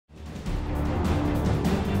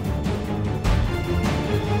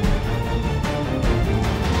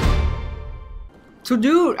So,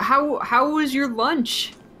 dude, how was your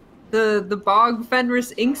lunch? The Bog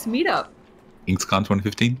Fenris Inks meetup. InksCon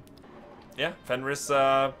 2015. Yeah, Fenris.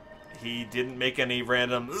 He didn't make any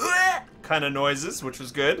random kind of noises, which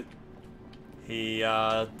was good. He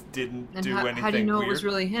didn't do anything. How do you know weird. it was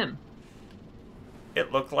really him?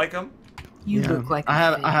 It looked like him. You look like I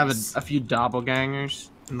have a few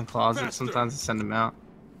doppelgangers in the closet. Sometimes I send them out.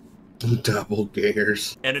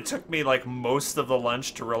 Doppelgangers. And it took me like most of the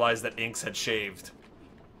lunch to realize that Inks had shaved.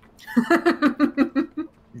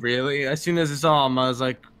 Really? As soon as I saw him, I was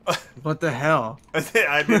like, "What the hell?" I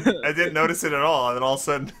didn't notice it at all, and then all of a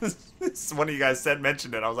sudden, one of you guys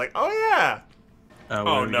mentioned it. I was like, "Oh yeah."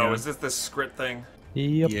 Oh no, is this the script thing?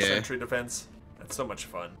 Yep. Yeah. Sentry defense. That's so much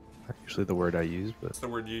fun. Actually, the word I use, but What's the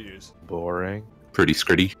word you use? boring. Pretty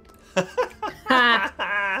skritty.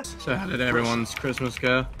 So how did everyone's Christmas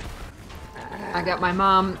go? I got my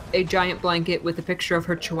mom a giant blanket with a picture of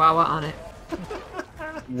her chihuahua on it.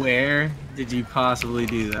 Where did you possibly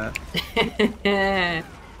do that?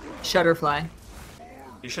 Shutterfly.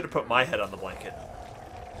 You should have put my head on the blanket.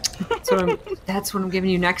 That's what I'm giving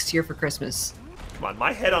you next year for Christmas. Come on,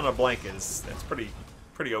 my head on a blanket that's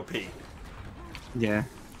pretty OP. Yeah.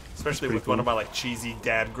 Especially with one of my like cheesy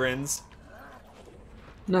dad grins.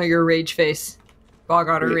 No, your rage face. Bog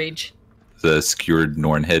Otter rage. The skewered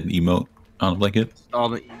Norn head emote on a blanket. All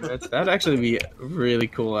the emotes. That'd actually be a really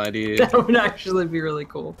cool idea. That would actually be really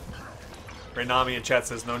cool. Rainami in chat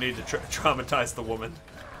says no need to traumatize the woman.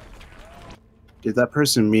 Did that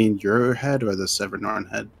person mean your head or the Severed Norn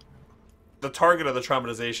head? The target of the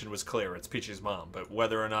traumatization was clear. It's Peachy's mom, but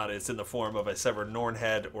whether or not it's in the form of a severed Norn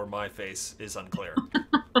head or my face is unclear.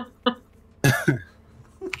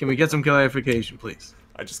 Can we get some clarification, please?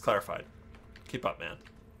 I just clarified. Keep up, man.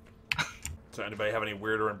 So anybody have any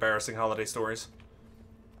weird or embarrassing holiday stories?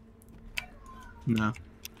 No.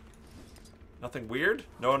 Nothing weird?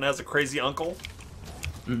 No one has a crazy uncle?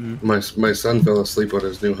 My son fell asleep on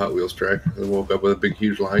his new Hot Wheels track and woke up with a big,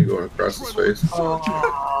 huge line going across his face.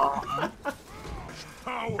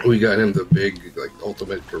 We got him the big, like,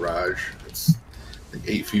 ultimate garage. It's like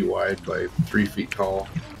 8 feet wide by 3 feet tall.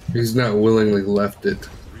 He's not willingly left it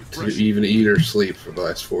to even eat or sleep for the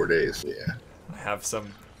last 4 days. Yeah. I have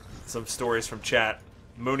some stories from chat.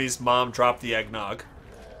 Mooney's mom dropped the eggnog.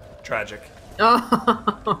 Tragic.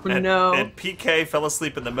 Oh, no. And PK fell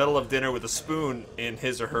asleep in the middle of dinner with a spoon in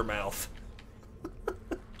his or her mouth.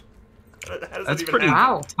 That's pretty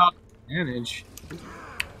Wow. top advantage.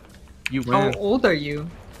 You win. How old are you?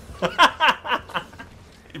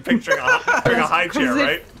 You're picturing a high chair,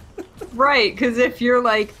 right? Right, because if you're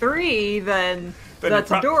like 3, then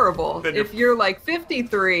that's adorable. then If you're like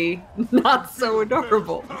 53, not so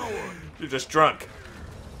adorable. You're just drunk.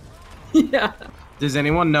 Yeah. Does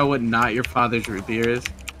anyone know what not your father's root beer is?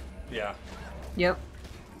 Yeah. Yep.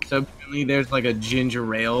 So apparently there's like a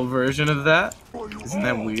ginger ale version of that. Isn't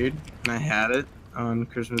that weird? And I had it on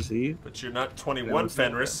Christmas Eve. But you're not 21,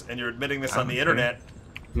 Fenris, and you're admitting this on the internet.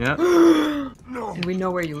 Yeah. And we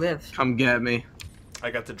know where you live. Come get me.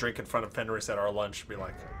 I got to drink in front of Fenris at our lunch. Be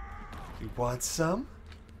like, you want some?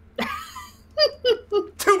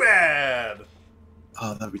 Too bad!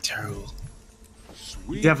 Oh, that'd be terrible.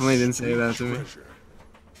 You definitely didn't say that to me.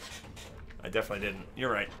 I definitely didn't.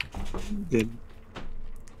 You're right. Did.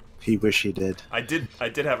 He wish he did. I did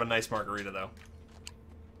have a nice margarita, though.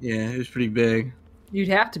 Yeah, it was pretty big. You'd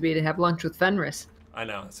have to have lunch with Fenris. I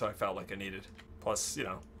know, so I felt like I needed. Plus, you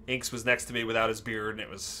know, Inks was next to me without his beard, and it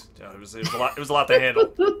was a lot to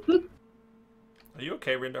handle. Are you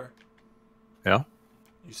okay, Ryndar? Yeah.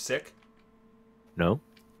 You sick? No.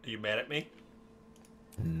 Are you mad at me?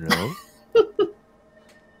 No.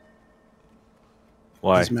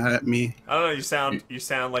 Why? He's mad at me. I don't know. You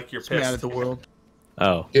sound like you're pissed. Mad at the world.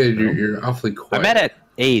 Oh. Yeah, you're awfully quiet. I'm mad at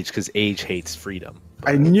age because age hates freedom.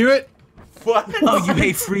 I knew it. What? Oh, you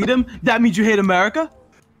hate freedom? That means you hate America?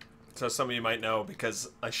 So some of you might know because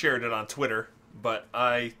I shared it on Twitter, but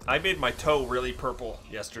I made my toe really purple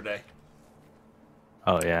yesterday.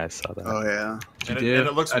 Oh yeah, I saw that. Oh yeah. And did?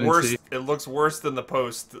 it looks I didn't worse. see. It looks worse than the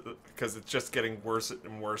post because it's just getting worse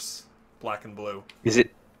and worse, black and blue. Is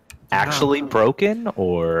it actually broken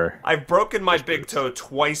or? I've broken my big toe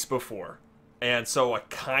twice before, and so I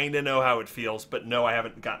kind of know how it feels. But no, I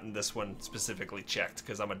haven't gotten this one specifically checked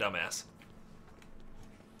because I'm a dumbass.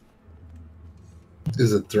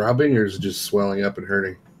 Is it throbbing or is it just swelling up and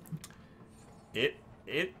hurting?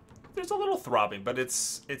 There's a little throbbing, but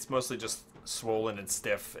it's mostly just swollen and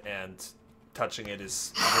stiff, and touching it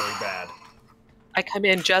is really bad. I come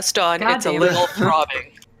in just on. God It's a damn it. little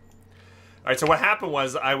throbbing. All right, so what happened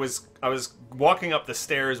was I was walking up the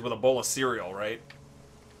stairs with a bowl of cereal, right?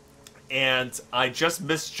 and I just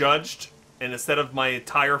misjudged, and instead of my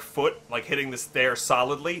entire foot like hitting the stair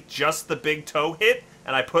solidly, just the big toe hit,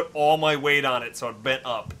 and I put all my weight on it, so it bent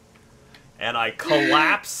up. And I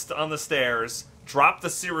collapsed on the stairs, dropped the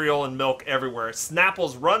cereal and milk everywhere.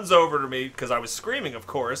 Snapples runs over to me, because I was screaming, of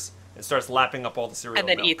course, and starts lapping up all the cereal And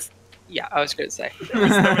then milk. eats. Yeah, I was going to say. There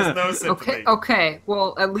was no sympathy. Okay.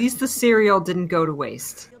 Well, at least the cereal didn't go to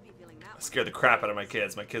waste. I scared the crap out of my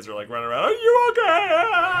kids. My kids were like running around, "Are you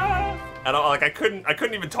okay?" And I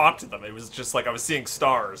couldn't even talk to them. It was just like I was seeing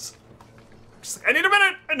stars. Just like, I need a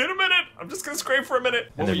minute. I'm just gonna scream for a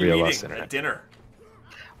minute. And What then were you realized eating it. at dinner?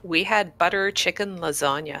 We had butter chicken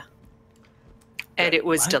lasagna. And it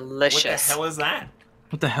was What? delicious. What the hell is that?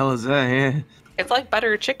 What the hell is that? Yeah. It's like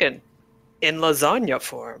butter chicken in lasagna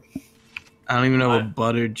form. I don't even know I- what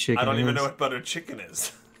buttered chicken is. I don't even know what buttered chicken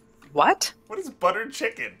is. What? What is buttered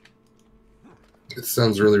chicken? It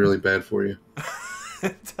sounds really, really bad for you.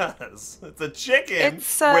 It does. It's a chicken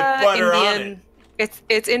It's with butter on Indian. it.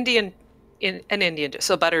 It's Indian, an Indian dish.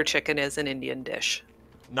 So butter chicken is an Indian dish.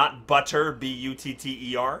 Not butter,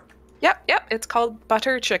 B-U-T-T-E-R. Yep. It's called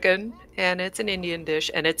butter chicken, and it's an Indian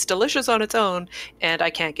dish, and it's delicious on its own. And I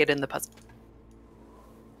can't get in the puzzle.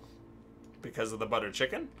 Because of the buttered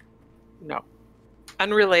chicken? No,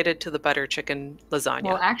 unrelated to the butter chicken lasagna.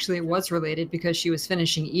 Well, actually, it was related because she was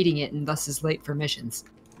finishing eating it and thus is late for missions.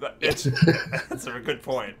 But it's, that's a good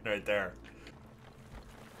point right there.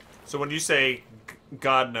 So when you say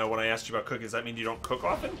God no when I asked you about cooking, does that mean you don't cook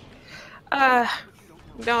often? No,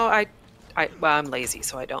 well, I'm lazy,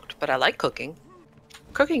 so I don't. But I like cooking.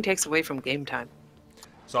 Cooking takes away from game time.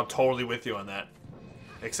 So I'm totally with you on that.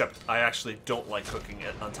 Except I actually don't like cooking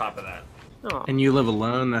it on top of that. Oh. And you live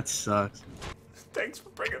alone? That sucks. Thanks for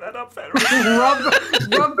bringing that up, Fenris.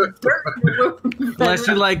 rub dirt. Unless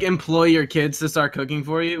you like employ your kids to start cooking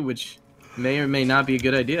for you, which may or may not be a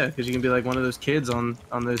good idea, because you can be like one of those kids on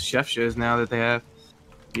those chef shows now that they have.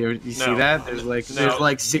 You see No. that? There's like No.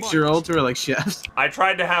 6-year-olds who are like chefs. I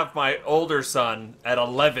tried to have my older son at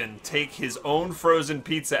 11 take his own frozen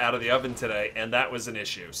pizza out of the oven today, and that was an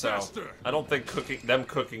issue. So I don't think them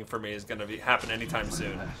cooking for me is going to happen anytime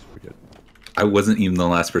soon. I wasn't even the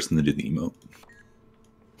last person to do the emote.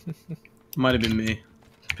 Might have been me.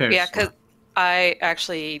 Paris. Yeah, because I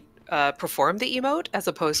actually performed the emote as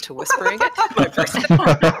opposed to whispering it to my person.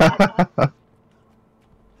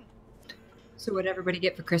 So what'd everybody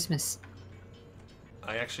get for Christmas?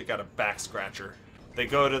 I actually got a back scratcher. They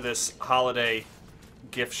go to this holiday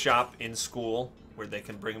gift shop in school where they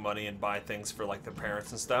can bring money and buy things for like their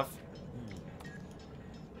parents and stuff.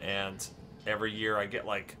 And every year I get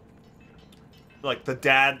like the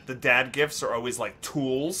dad gifts are always like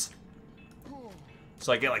tools.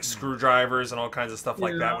 So I get like screwdrivers and all kinds of stuff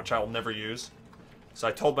like that, which I will never use. So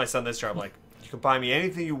I told my son this year, I'm like, you can buy me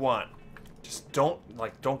anything you want. Just don't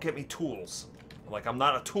get me tools. Like, I'm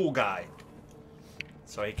not a tool guy.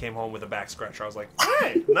 So he came home with a back scratcher. I was like,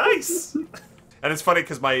 hey, nice. And it's funny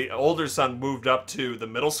because my older son moved up to the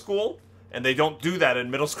middle school, and they don't do that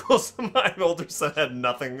in middle school. So my older son had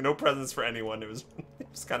nothing, no presents for anyone. It was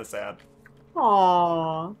kind of sad.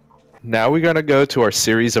 Aww. Now we're gonna go to our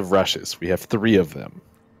series of rushes. We have 3 of them.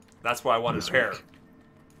 That's why I wanted a pair.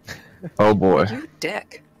 Oh boy. You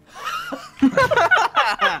dick.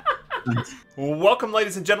 Welcome,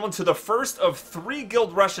 ladies and gentlemen, to the first of 3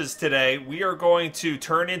 guild rushes today. We are going to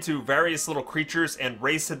turn into various little creatures and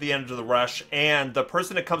race at the end of the rush, and the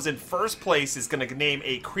person that comes in first place is going to name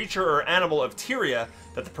a creature or animal of Tyria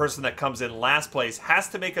that the person that comes in last place has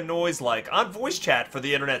to make a noise like on voice chat for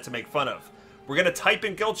the internet to make fun of. We're going to type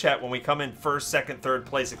in guild chat when we come in first, second, third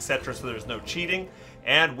place, etc., so there's no cheating.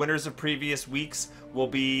 And winners of previous weeks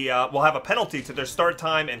will have a penalty to their start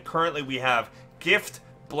time, and currently we have Gift,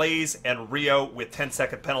 Blaise, and Rio with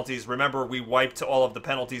 10-second penalties. Remember, we wiped all of the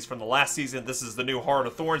penalties from the last season. This is the new Heart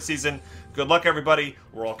of Thorn season. Good luck, everybody.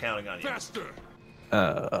 We're all counting on you.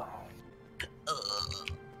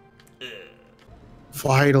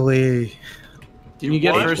 Finally. Didn't you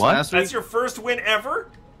get won? first What? last week? That's your first win ever?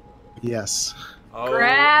 Yes. Oh,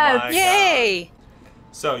 Congrats. my God. Yay!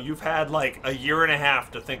 So you've had like a year and a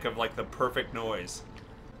half to think of like the perfect noise.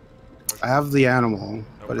 I have the animal, No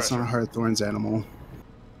but it's not a pressure. Heart of Thorns animal.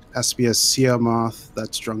 Has to be a sea moth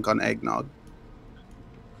that's drunk on eggnog.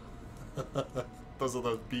 Those are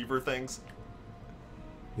those beaver things.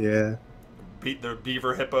 Yeah. They're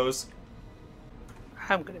beaver hippos.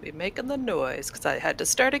 I'm gonna be making the noise because I had to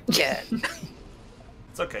start again.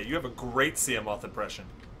 It's okay. You have a great sea moth impression.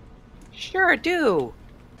 Sure do.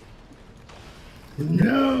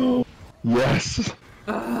 No. Yes.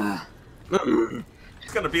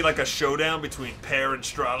 It's gonna be like a showdown between Pear and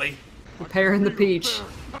Strolly. The pear and the peach.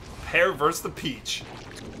 pear versus the peach.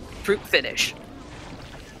 Fruit finish.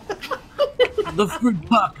 The fruit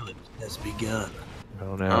apocalypse has begun.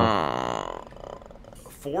 Oh no.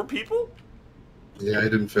 4 people? Yeah, I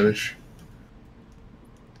didn't finish.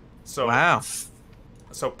 So Wow.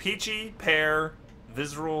 So Peachy, Pear,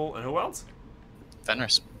 Vizrul, and who else?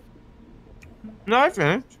 Fenris. No, I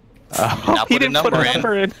finished. Not He put a didn't put a number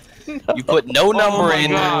number in. You put no number my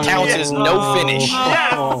in, God. counts as no finish.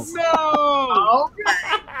 Yes! No!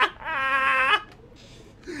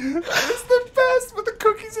 It's the best with the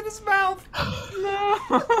cookies in his mouth. No!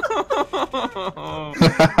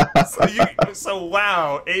 So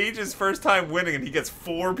wow, Age's first time winning, and he gets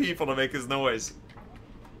 4 people to make his noise.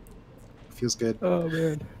 Feels good. Oh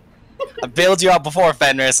man. I bailed you out before,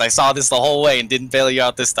 Fenris. I saw this the whole way and didn't bail you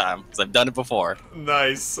out this time, because I've done it before.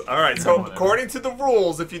 Nice. All right. So according to the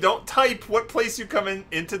rules, if you don't type what place you come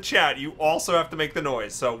into chat, you also have to make the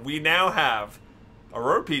noise. So we now have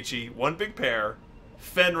Aurora Peachy, One Big Pear,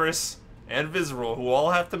 Fenris, and Vizrul, who all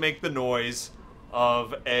have to make the noise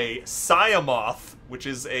of a Siamoth, which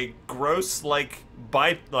is a gross, like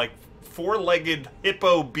 4-legged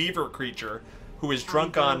hippo beaver creature who is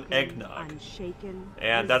drunk on eggnog.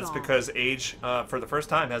 And that is because Age, for the first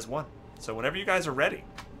time, has won. So whenever you guys are ready.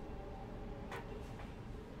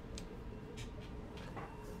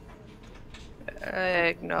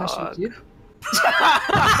 Eggnog.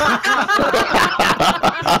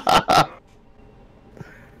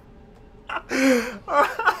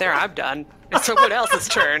 There, I'm done. It's someone else's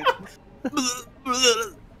turn.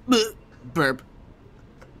 Burp.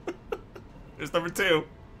 There's number 2.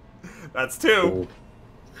 That's 2.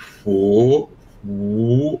 Oh.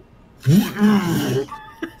 Oh,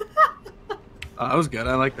 that was good.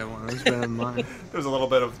 I like that one. That was better than mine. There's a little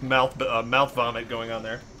bit of mouth vomit going on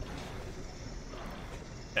there.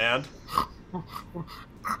 And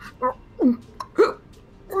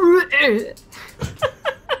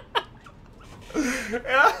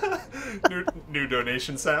new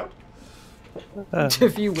donation sound.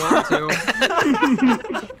 If you want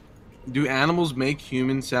to. Do animals make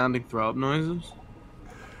human-sounding throw-up noises?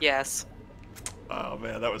 Yes. Oh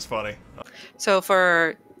man, that was funny. So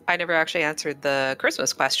I never actually answered the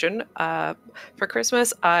Christmas question. For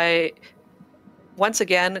Christmas, I once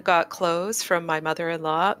again got clothes from my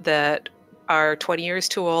mother-in-law that are 20 years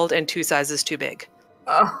too old and 2 sizes too big.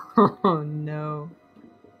 Oh no.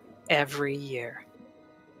 Every year.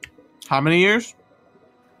 How many years?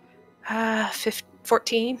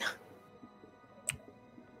 14.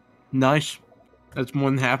 Nice. That's more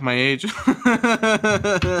than half my age.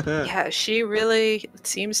 Yeah, she really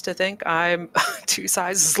seems to think I'm 2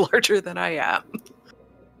 sizes larger than I am.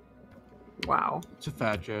 Wow. It's a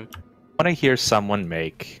fat joke. I want to hear someone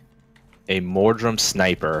make a Mordrum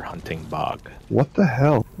sniper hunting bog. What the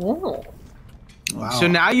hell? Oh. Wow. So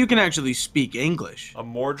now you can actually speak English. A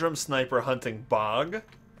Mordrum sniper hunting bog.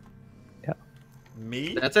 Yeah.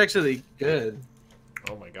 Me? That's actually good.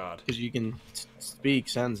 Oh my god. Because you can speak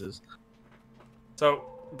sentences. So,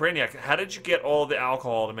 Brainiac, how did you get all the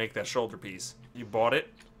alcohol to make that shoulder piece? You bought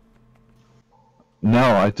it?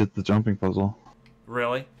 No, I did the jumping puzzle.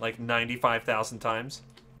 Really? Like 95,000 times?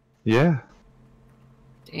 Yeah.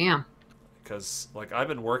 Damn. Because, like, I've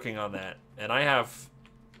been working on that, and I have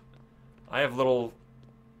little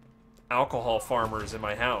alcohol farmers in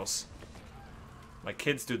my house. My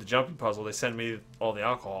kids do the jumping puzzle. They send me all the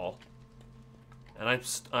alcohol. And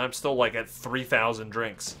I'm still, like, at 3,000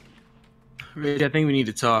 drinks. Rich, I think we need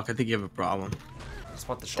to talk. I think you have a problem. I just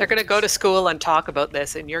want the They're going to go to school and talk about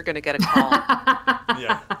this, and you're going to get a call.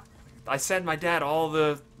 Yeah. I send my dad all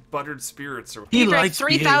the buttered spirits. He drank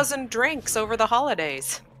 3,000 drinks over the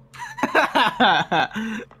holidays.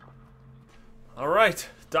 All right.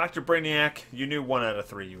 Dr. Brainiac, you knew 1 out of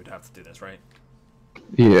 3 you would have to do this, right?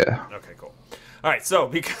 Yeah. Okay, cool. All right, so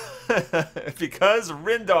because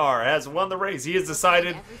Ryndar has won the race, he has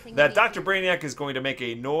decided that Dr. Brainiac is going to make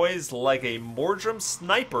a noise like a Mordrum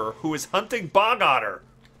sniper who is hunting bog otter.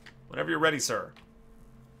 Whenever you're ready, sir.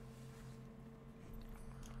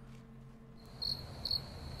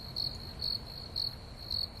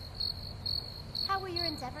 How are your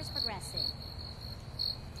endeavors progressing?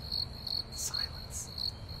 Silence.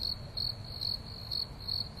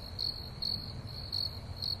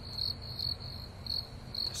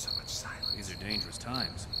 There's so much silence. These are dangerous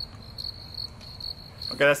times.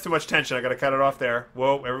 Okay, that's too much tension. I gotta cut it off there.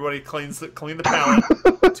 Whoa, everybody clean the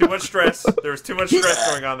palate. Too much stress. There's too much stress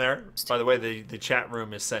going on there. By the way, the chat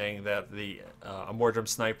room is saying that the a Mordrum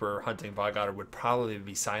sniper hunting bog otter would probably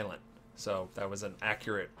be silent. So that was an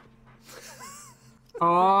accurate.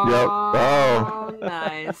 Oh, Yep. Oh.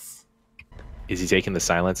 nice. Is he taking the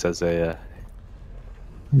silence as a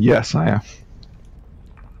Yes, I am.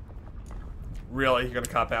 Really? You're gonna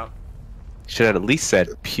cop out? Should have at least said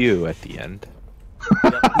pew at the end.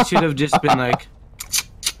 You should have just been like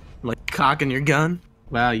cocking your gun.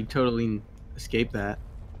 Wow, you totally escaped that.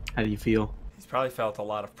 How do you feel? He's probably felt a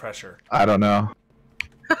lot of pressure. I don't know.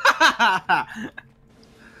 I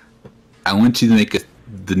want you to make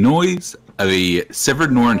the noise of a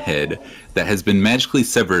severed Norn head that has been magically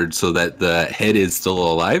severed so that the head is still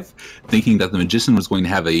alive, thinking that the magician was going to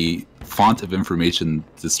have a font of information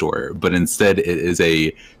to store, but instead it is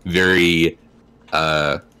a very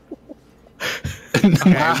Okay, let me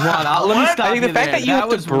stop I think you the fact there. that you have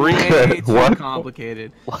to was breathe way too What?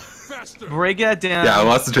 complicated. Break that down. yeah, I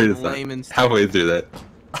lost the train of thought layman's halfway through that.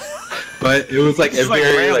 But it was like a Just like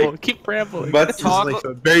very ramble. like Keep rambling. like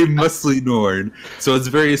a very muscly Norn, so it's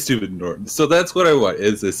very stupid Norn. So that's what I want: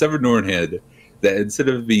 is a severed Norn head that instead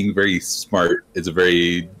of being very smart, is a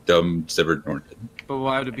very dumb severed Norn head. But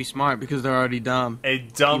why would it be smart? Because they're already dumb. A Even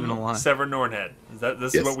dumb alive. severed Norn head.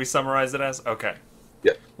 This Yes. is what we summarize it as? Okay.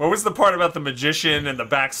 Yeah. What was the part about the magician and the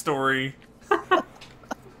backstory?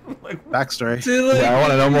 Backstory. Yeah, I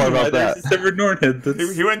want to know more about There's that. a severed Norn head.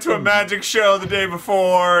 He went to a magic show the day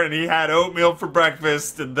before, and he had oatmeal for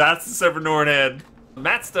breakfast, and that's the severed Norn head.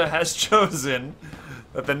 Matsta has chosen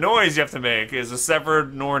that the noise you have to make is a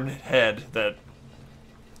severed Norn head that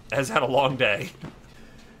has had a long day.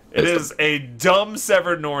 It is a dumb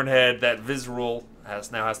severed Norn head that Vizrul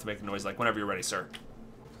now has to make a noise like. Whenever you're ready, sir.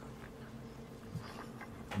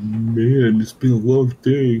 Man, it's been a long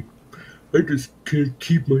day. I just can't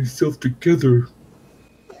keep myself together.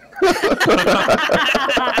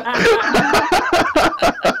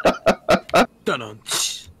 Dun-dun.